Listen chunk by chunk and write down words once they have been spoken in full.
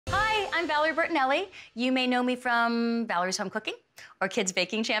I'm Valerie Bertinelli. You may know me from Valerie's Home Cooking or Kids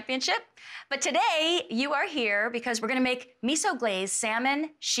Baking Championship. But today, you are here because we're gonna make miso-glazed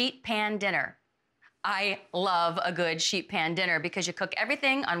salmon sheet pan dinner. I love a good sheet pan dinner because you cook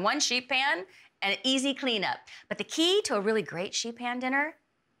everything on one sheet pan and an easy cleanup. But the key to a really great sheet pan dinner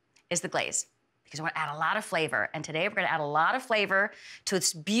is the glaze, because I want to add a lot of flavor. And today we're going to add a lot of flavor to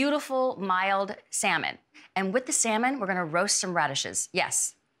this beautiful, mild salmon. And with the salmon, we're going to roast some radishes.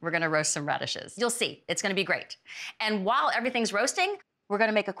 Yes, we're going to roast some radishes. You'll see, it's going to be great. And while everything's roasting, we're going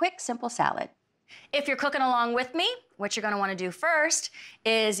to make a quick, simple salad. If you're cooking along with me, what you're going to want to do first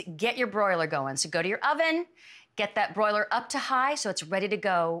is get your broiler going. So go to your oven, get that broiler up to high so it's ready to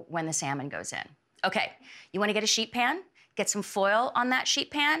go when the salmon goes in. Okay, you want to get a sheet pan, get some foil on that sheet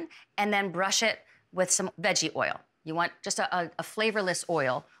pan, and then brush it with some veggie oil. You want just a flavorless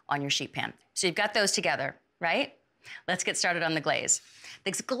oil on your sheet pan. So you've got those together, right? Let's get started on the glaze.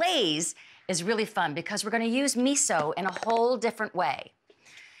 This glaze is really fun because we're going to use miso in a whole different way.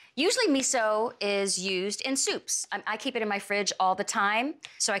 Usually miso is used in soups. I keep it in my fridge all the time,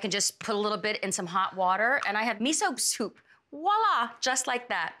 so I can just put a little bit in some hot water, and I have miso soup. Voila, just like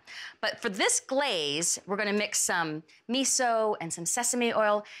that. But for this glaze, we're gonna mix some miso and some sesame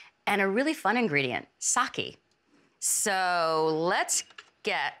oil and a really fun ingredient, sake. So let's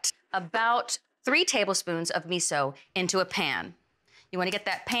get about 3 tablespoons of miso into a pan. You wanna get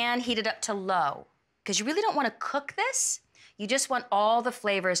that pan heated up to low, because you really don't wanna cook this. You just want all the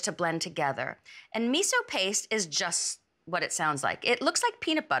flavors to blend together. And miso paste is just what it sounds like. It looks like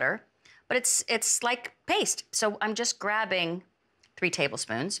peanut butter, but it's like paste. So I'm just grabbing 3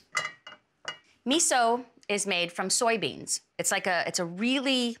 tablespoons. Miso is made from soybeans. It's a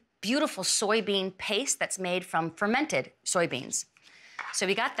really beautiful soybean paste that's made from fermented soybeans. So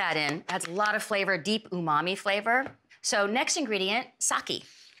we got that in. Adds a lot of flavor, deep umami flavor. So next ingredient, sake.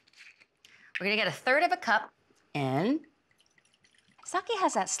 We're gonna get 1/3 cup in. Sake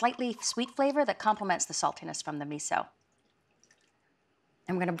has that slightly sweet flavor that complements the saltiness from the miso.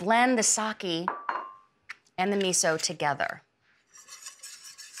 And we're gonna blend the sake and the miso together.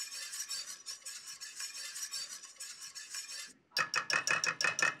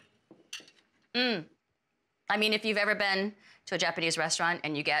 I mean, if you've ever been to a Japanese restaurant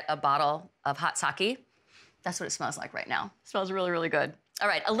and you get a bottle of hot sake, that's what it smells like right now. It smells really, really good. All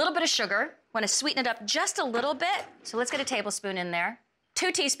right, a little bit of sugar. Want to sweeten it up just a little bit. So let's get a tablespoon in there.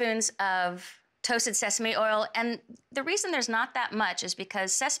 2 teaspoons of toasted sesame oil. And the reason there's not that much is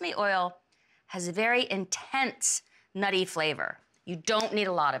because sesame oil has a very intense, nutty flavor. You don't need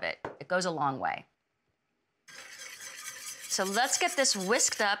a lot of it. It goes a long way. So let's get this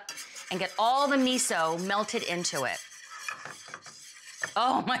whisked up and get all the miso melted into it.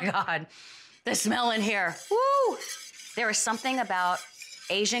 Oh my God, the smell in here. Woo! There is something about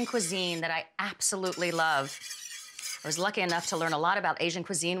Asian cuisine that I absolutely love. I was lucky enough to learn a lot about Asian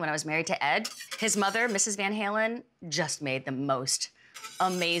cuisine when I was married to Ed. His mother, Mrs. Van Halen, just made the most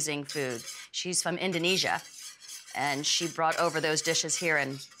amazing food. She's from Indonesia, and she brought over those dishes here,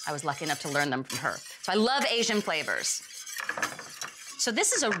 and I was lucky enough to learn them from her. So I love Asian flavors. So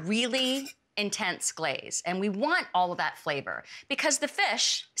this is a really intense glaze, and we want all of that flavor because the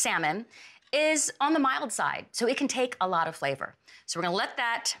fish, salmon, is on the mild side, so it can take a lot of flavor. So we're gonna let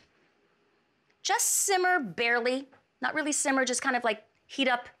that just simmer barely, not really simmer, just kind of like heat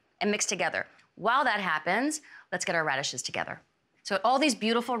up and mix together. While that happens, let's get our radishes together. So all these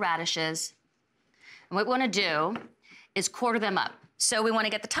beautiful radishes, and what we wanna do is quarter them up. So we wanna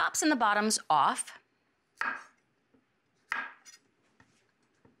get the tops and the bottoms off.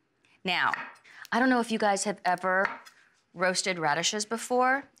 Now, I don't know if you guys have ever roasted radishes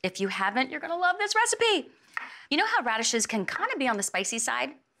before. If you haven't, you're gonna love this recipe. You know how radishes can kind of be on the spicy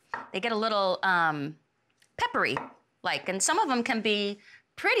side? They get a little peppery, and some of them can be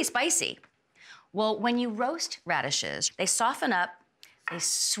pretty spicy. Well, when you roast radishes, they soften up, they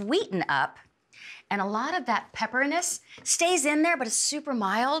sweeten up, and a lot of that pepperiness stays in there, but it's super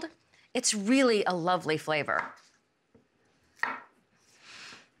mild. It's really a lovely flavor.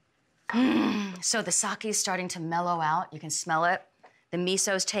 So the sake is starting to mellow out. You can smell it. The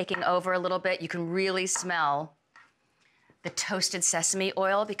miso's taking over a little bit. You can really smell the toasted sesame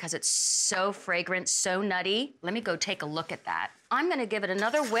oil because it's so fragrant, so nutty. Let me go take a look at that. I'm gonna give it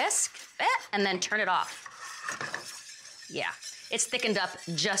another whisk and then turn it off. Yeah, it's thickened up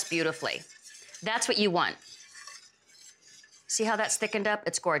just beautifully. That's what you want. See how that's thickened up?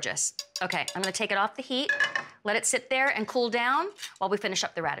 It's gorgeous. Okay, I'm gonna take it off the heat, let it sit there and cool down while we finish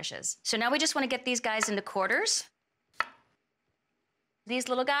up the radishes. So now we just wanna get these guys into quarters. These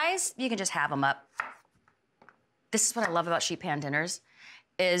little guys, you can just have them up. This is what I love about sheet pan dinners,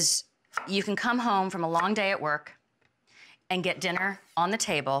 is you can come home from a long day at work and get dinner on the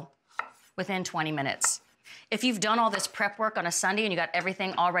table within 20 minutes. If you've done all this prep work on a Sunday and you got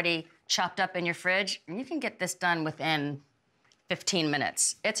everything already chopped up in your fridge, you can get this done within 15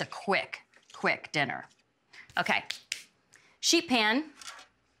 minutes. It's a quick dinner. Okay, sheet pan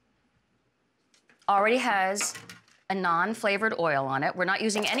already has a non-flavored oil on it. We're not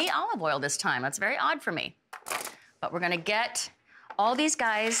using any olive oil this time. That's very odd for me. But we're gonna get all these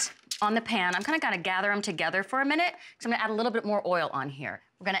guys on the pan. I'm gonna gather them together for a minute because I'm gonna add a little bit more oil on here.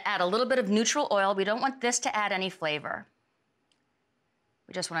 We're gonna add a little bit of neutral oil. We don't want this to add any flavor.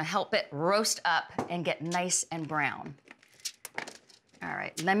 We just wanna help it roast up and get nice and brown. All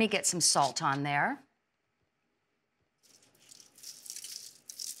right, let me get some salt on there.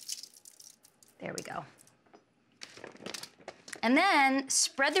 There we go. And then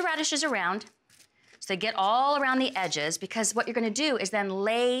spread the radishes around so they get all around the edges, because what you're gonna do is then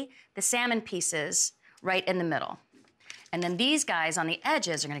lay the salmon pieces right in the middle. And then these guys on the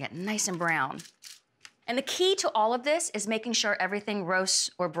edges are gonna get nice and brown. And the key to all of this is making sure everything roasts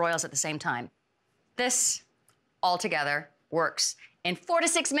or broils at the same time. This all together works in 4 to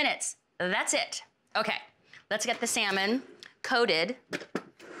 6 minutes. That's it. Okay, let's get the salmon coated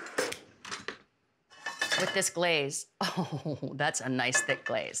with this glaze. Oh, that's a nice thick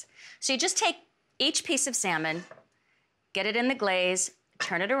glaze. So you just take each piece of salmon, get it in the glaze,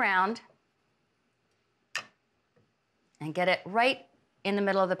 turn it around, and get it right in the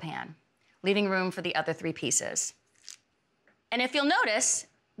middle of the pan, leaving room for the other 3 pieces. And if you'll notice,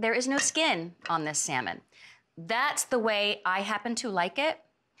 there is no skin on this salmon. That's the way I happen to like it.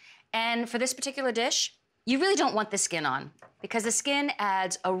 And for this particular dish, you really don't want the skin on, because the skin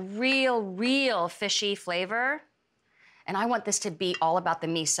adds a real fishy flavor. And I want this to be all about the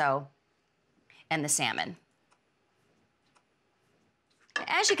miso and the salmon.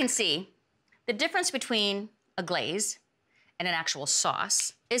 As you can see, the difference between a glaze and an actual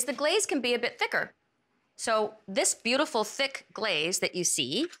sauce is the glaze can be a bit thicker. So this beautiful thick glaze that you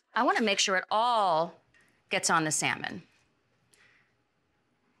see, I want to make sure it all gets on the salmon.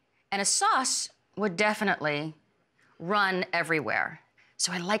 And a sauce would definitely run everywhere.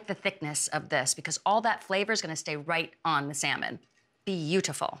 So I like the thickness of this because all that flavor is gonna stay right on the salmon.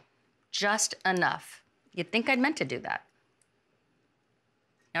 Beautiful, just enough. You'd think I'd meant to do that.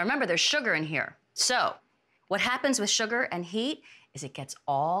 Now remember, there's sugar in here. So what happens with sugar and heat is it gets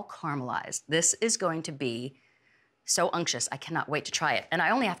all caramelized. This is going to be so unctuous. I cannot wait to try it. And I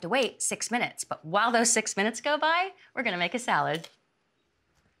only have to wait 6 minutes. But while those 6 minutes go by, we're gonna make a salad.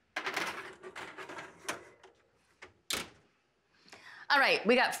 All right,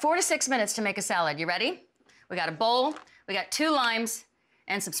 we got 4 to 6 minutes to make a salad. You ready? We got a bowl, we got 2 limes,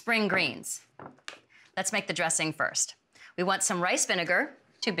 and some spring greens. Let's make the dressing first. We want some rice vinegar,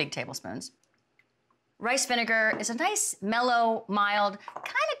 2 big tablespoons. Rice vinegar is a nice, mellow, mild, kind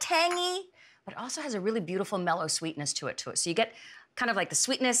of tangy, but it also has a really beautiful mellow sweetness to it. So you get kind of like the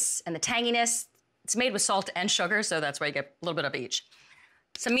sweetness and the tanginess. It's made with salt and sugar, so that's why you get a little bit of each.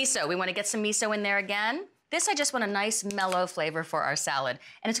 Some miso, we want to get some miso in there again. This, I just want a nice mellow flavor for our salad.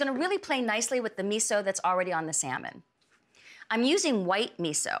 And it's gonna really play nicely with the miso that's already on the salmon. I'm using white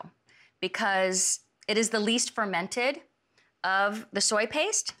miso because it is the least fermented of the soy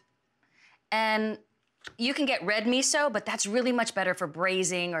paste. And you can get red miso, but that's really much better for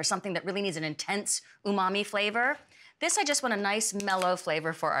braising or something that really needs an intense umami flavor. This, I just want a nice mellow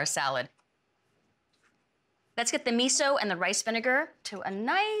flavor for our salad. Let's get the miso and the rice vinegar to a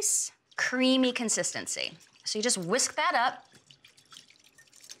nice creamy consistency. So you just whisk that up.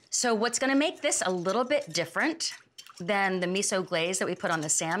 So what's gonna make this a little bit different than the miso glaze that we put on the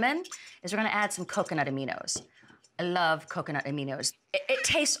salmon is we're gonna add some coconut aminos. I love coconut aminos. It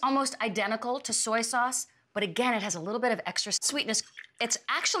tastes almost identical to soy sauce, but again, it has a little bit of extra sweetness. It's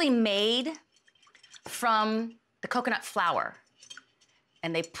actually made from the coconut flour.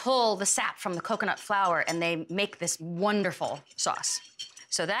 And they pull the sap from the coconut flour and they make this wonderful sauce.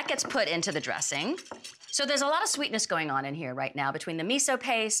 So that gets put into the dressing. So there's a lot of sweetness going on in here right now between the miso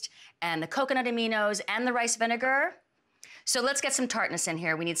paste and the coconut aminos and the rice vinegar. So let's get some tartness in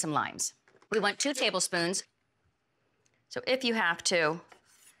here. We need some limes. We want 2 tablespoons. So if you have to,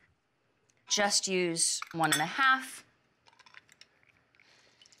 just use 1.5.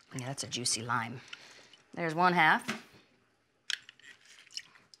 Yeah, that's a juicy lime. There's 1/2.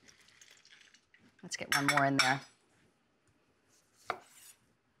 Let's get 1 more in there.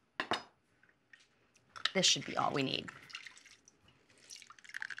 This should be all we need.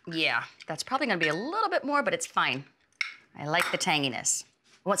 Yeah, that's probably gonna be a little bit more, but it's fine. I like the tanginess.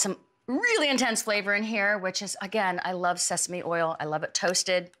 I want some really intense flavor in here, which is, again, I love sesame oil. I love it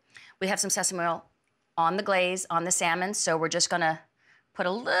toasted. We have some sesame oil on the glaze, on the salmon, so we're just gonna put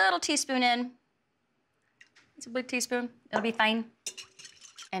a little teaspoon in. It's a big teaspoon, it'll be fine.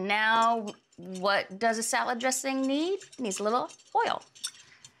 And now, what does a salad dressing need? It needs a little oil.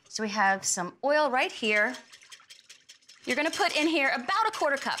 So we have some oil right here. You're gonna put in here about a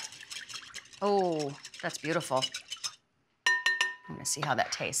 1/4 cup. Oh, that's beautiful. I'm gonna see how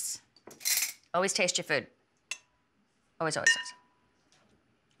that tastes. Always taste your food. Always, always, always.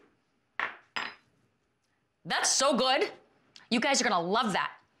 That's so good. You guys are gonna love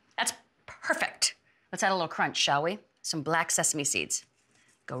that. That's perfect. Let's add a little crunch, shall we? Some black sesame seeds.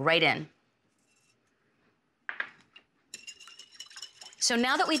 Go right in. So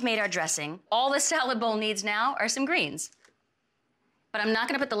now that we've made our dressing, all the salad bowl needs now are some greens. But I'm not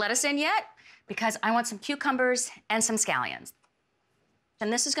gonna put the lettuce in yet because I want some cucumbers and some scallions.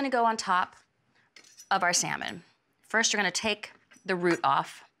 And this is gonna go on top of our salmon. First, you're gonna take the root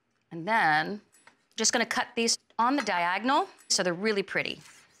off, and then just gonna cut these on the diagonal so they're really pretty.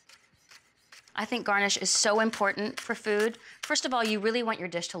 I think garnish is so important for food. First of all, you really want your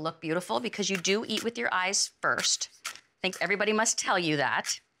dish to look beautiful because you do eat with your eyes first. I think everybody must tell you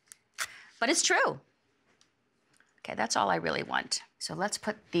that, but it's true. Okay, that's all I really want. So let's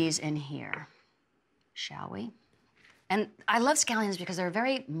put these in here, shall we? And I love scallions because they're a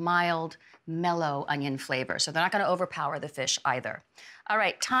very mild, mellow onion flavor, so they're not gonna overpower the fish either. All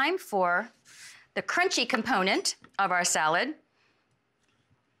right, time for the crunchy component of our salad.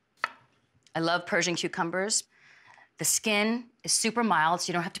 I love Persian cucumbers. The skin is super mild, so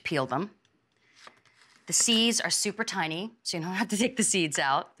you don't have to peel them. The seeds are super tiny, so you don't have to take the seeds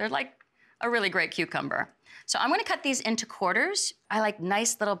out. They're like a really great cucumber. So I'm gonna cut these into quarters. I like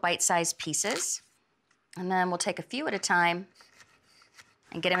nice little bite-sized pieces. And then we'll take a few at a time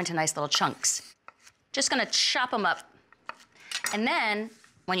and get them into nice little chunks. Just gonna chop them up. And then,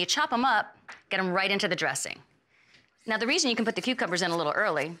 when you chop them up, get them right into the dressing. Now, the reason you can put the cucumbers in a little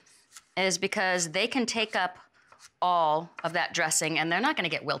early is because they can take up all of that dressing and they're not gonna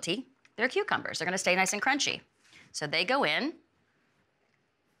get wilty. They're cucumbers, they're gonna stay nice and crunchy. So they go in.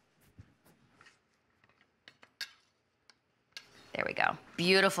 There we go.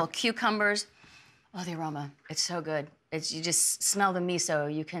 Beautiful cucumbers. Oh, the aroma, it's so good. You just smell the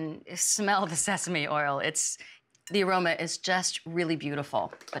miso, you can smell the sesame oil. The aroma is just really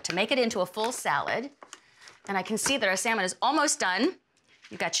beautiful. But to make it into a full salad, and I can see that our salmon is almost done.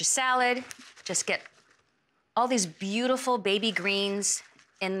 You got your salad, just get all these beautiful baby greens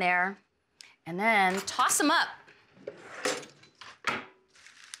in there, and then toss them up.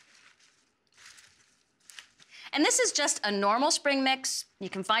 And this is just a normal spring mix you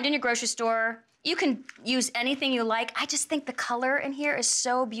can find in your grocery store. You can use anything you like. I just think the color in here is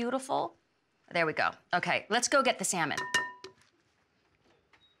so beautiful. There we go. Okay, let's go get the salmon.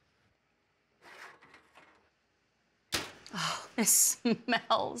 Oh, it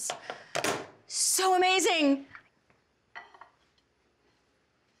smells so amazing.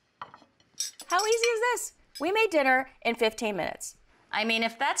 How easy is this? We made dinner in 15 minutes. I mean,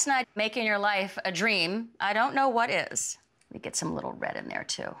 if that's not making your life a dream, I don't know what is. Let me get some little red in there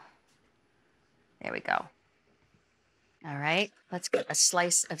too. There we go. All right, let's get a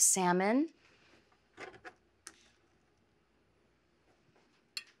slice of salmon.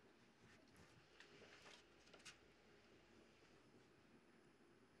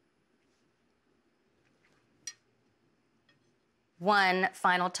 One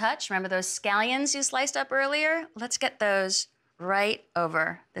final touch. Remember those scallions you sliced up earlier? Let's get those right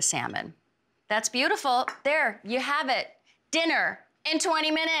over the salmon. That's beautiful. There, you have it. Dinner in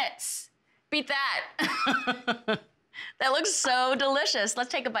 20 minutes. Beat that. That looks so delicious. Let's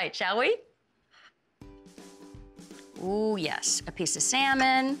take a bite, shall we? Ooh, yes, a piece of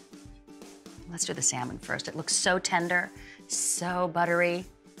salmon. Let's do the salmon first. It looks so tender, so buttery.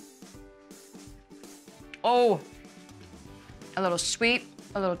 Oh, a little sweet,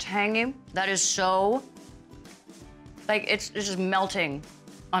 a little tangy. That is so, like, it's just melting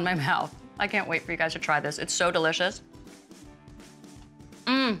on my mouth. I can't wait for you guys to try this. It's so delicious.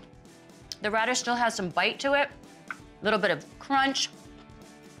 Mmm. The radish still has some bite to it, a little bit of crunch.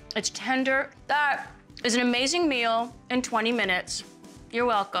 It's tender. That is an amazing meal in 20 minutes. You're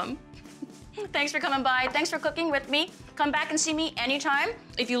welcome. Thanks for coming by. Thanks for cooking with me. Come back and see me anytime.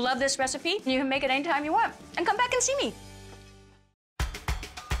 If you love this recipe, you can make it anytime you want. And come back and see me.